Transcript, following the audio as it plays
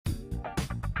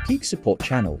Geek Support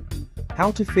Channel.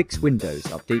 How to fix Windows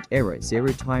Update error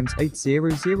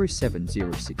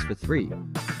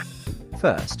 0x80070643.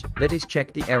 First, let us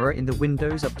check the error in the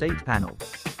Windows Update panel.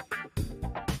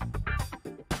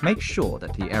 Make sure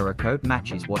that the error code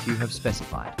matches what you have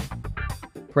specified.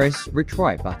 Press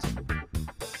Retry button.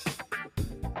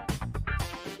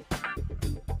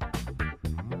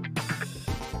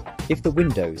 If the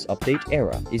Windows Update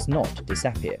error is not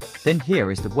disappeared, then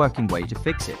here is the working way to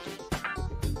fix it.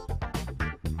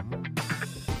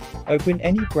 Open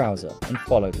any browser and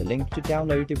follow the link to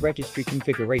download the registry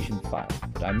configuration file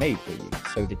that I made for you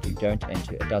so that you don't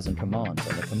enter a dozen commands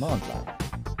on the command line.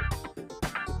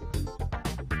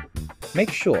 Make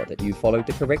sure that you followed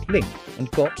the correct link and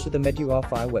got to the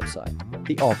MediaFire website.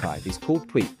 The archive is called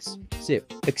tweaks. Zip.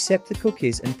 Accept the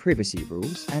cookies and privacy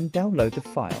rules and download the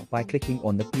file by clicking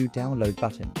on the blue download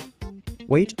button.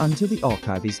 Wait until the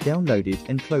archive is downloaded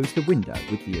and close the window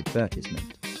with the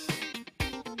advertisement.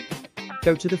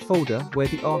 Go to the folder where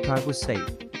the archive was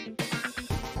saved.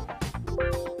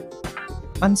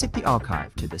 Unzip the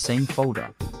archive to the same folder.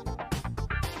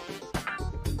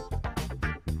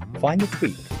 Find the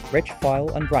tweak, reg file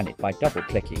and run it by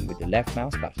double-clicking with the left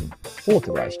mouse button.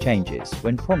 Authorize changes.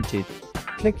 When prompted,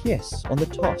 click Yes on the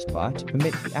taskbar to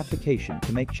permit the application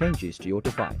to make changes to your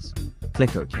device.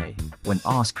 Click OK when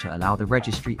asked to allow the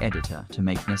registry editor to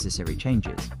make necessary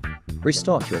changes.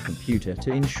 Restart your computer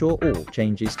to ensure all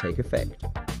changes take effect.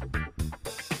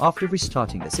 After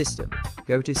restarting the system,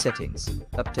 go to Settings,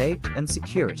 Update and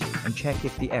Security and check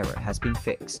if the error has been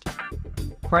fixed.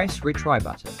 Press Retry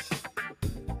button.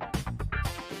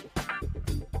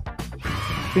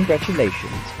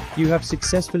 Congratulations! You have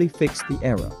successfully fixed the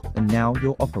error, and now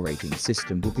your operating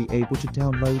system will be able to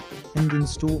download and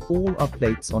install all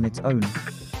updates on its own.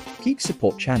 Geek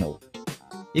Support Channel.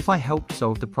 If I helped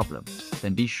solve the problem,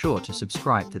 then be sure to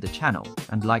subscribe to the channel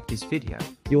and like this video.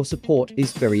 Your support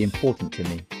is very important to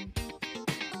me.